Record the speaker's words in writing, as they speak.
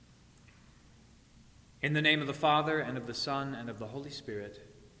In the name of the Father, and of the Son, and of the Holy Spirit.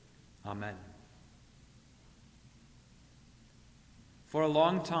 Amen. For a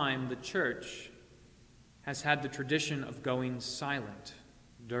long time, the Church has had the tradition of going silent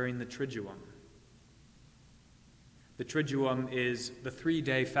during the Triduum. The Triduum is the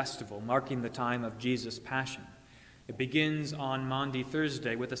 3-day festival marking the time of Jesus' Passion. It begins on Maundy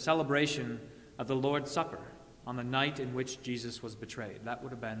Thursday with a celebration of the Lord's Supper on the night in which Jesus was betrayed. That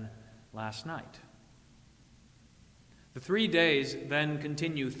would have been last night. The 3 days then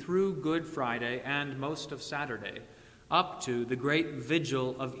continue through Good Friday and most of Saturday, up to the great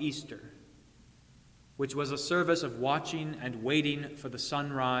vigil of Easter, which was a service of watching and waiting for the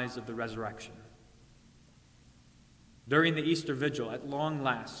sunrise of the resurrection. During the Easter vigil, at long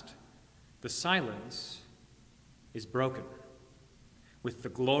last, the silence is broken with the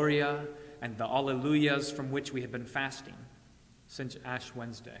Gloria and the Alleluias from which we have been fasting since Ash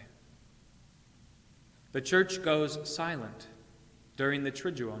Wednesday. The Church goes silent during the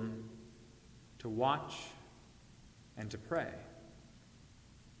Triduum to watch and to pray.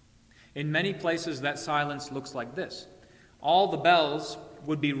 In many places, that silence looks like this. All the bells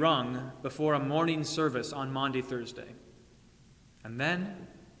would be rung before a morning service on Maundy Thursday. And then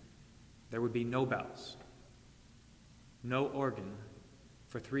there would be no bells, no organ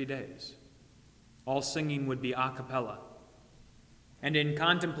for 3 days. All singing would be a cappella. And in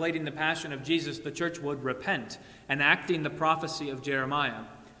contemplating the passion of Jesus, the Church would repent, enacting the prophecy of Jeremiah.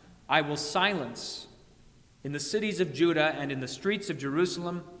 I will silence in the cities of Judah and in the streets of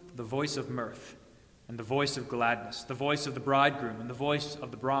Jerusalem the voice of mirth and the voice of gladness, the voice of the bridegroom and the voice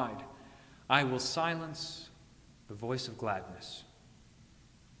of the bride. I will silence the voice of gladness.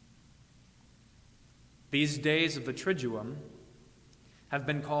 These days of the Triduum have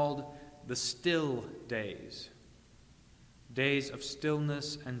been called the still days. Days of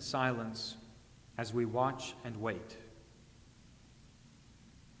stillness and silence as we watch and wait.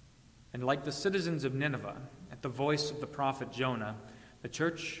 And like the citizens of Nineveh, at the voice of the prophet Jonah, the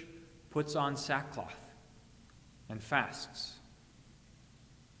Church puts on sackcloth and fasts.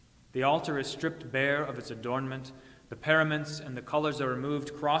 The altar is stripped bare of its adornment, the paraments and the colors are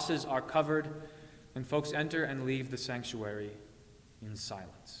removed, crosses are covered, and folks enter and leave the sanctuary in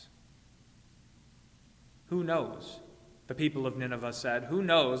silence. Who knows? The people of Nineveh said, who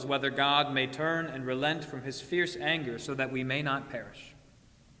knows whether God may turn and relent from his fierce anger so that we may not perish?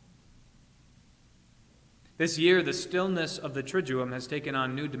 This year, the stillness of the Triduum has taken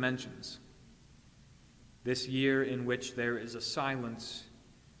on new dimensions. This year in which there is a silence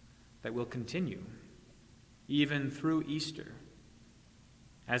that will continue, even through Easter,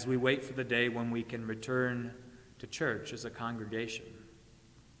 as we wait for the day when we can return to church as a congregation.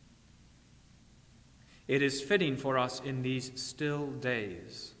 It is fitting for us in these still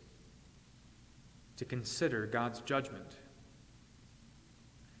days to consider God's judgment,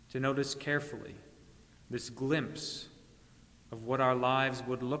 to notice carefully this glimpse of what our lives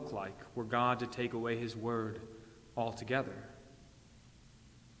would look like were God to take away his word altogether.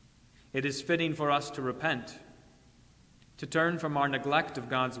 It is fitting for us to repent, to turn from our neglect of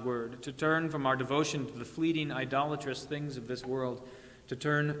God's word, to turn from our devotion to the fleeting, idolatrous things of this world, to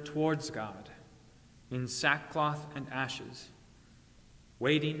turn towards God in sackcloth and ashes,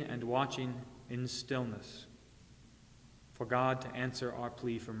 waiting and watching in stillness for God to answer our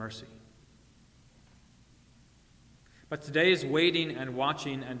plea for mercy. But today's waiting and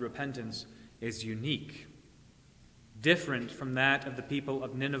watching and repentance is unique, different from that of the people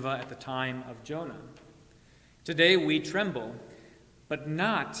of Nineveh at the time of Jonah. Today we tremble, but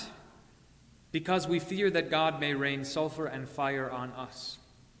not because we fear that God may rain sulfur and fire on us,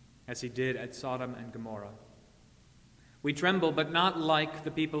 as he did at Sodom and Gomorrah. We tremble, but not like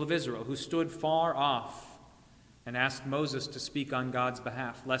the people of Israel, who stood far off and asked Moses to speak on God's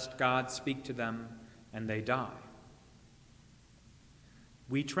behalf, lest God speak to them and they die.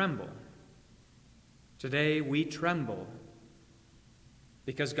 We tremble. Today we tremble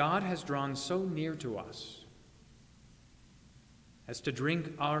because God has drawn so near to us as to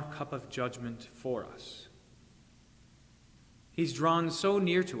drink our cup of judgment for us. He's drawn so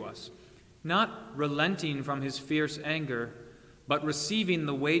near to us, not relenting from his fierce anger, but receiving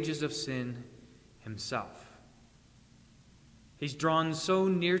the wages of sin himself. He's drawn so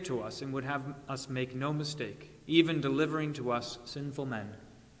near to us and would have us make no mistake, even delivering to us sinful men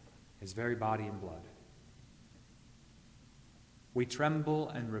his very body and blood. We tremble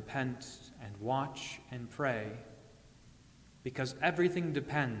and repent and watch and pray because everything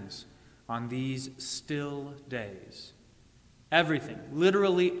depends on these still days. Everything,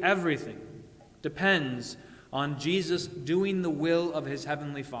 literally everything, depends on Jesus doing the will of his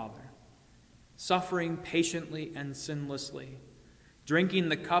heavenly Father, suffering patiently and sinlessly, drinking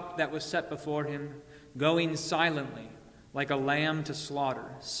the cup that was set before him, going silently like a lamb to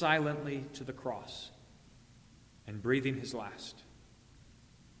slaughter, silently to the cross, and breathing his last.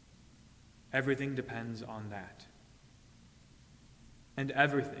 Everything depends on that. And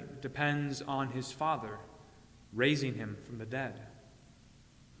everything depends on his Father raising him from the dead.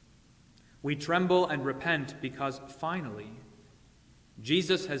 We tremble and repent because finally,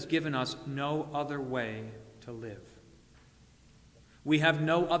 Jesus has given us no other way to live. We have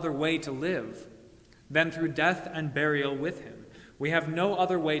no other way to live than through death and burial with him. We have no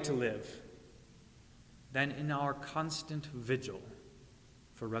other way to live than in our constant vigil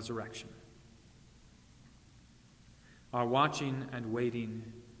for resurrection. Our watching and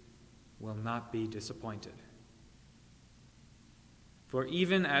waiting will not be disappointed. For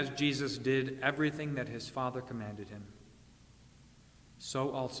even as Jesus did everything that his Father commanded him,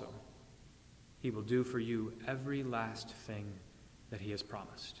 so also he will do for you every last thing that he has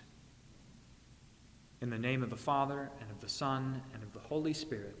promised. In the name of the Father, and of the Son, and of the Holy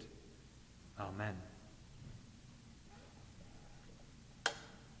Spirit, amen.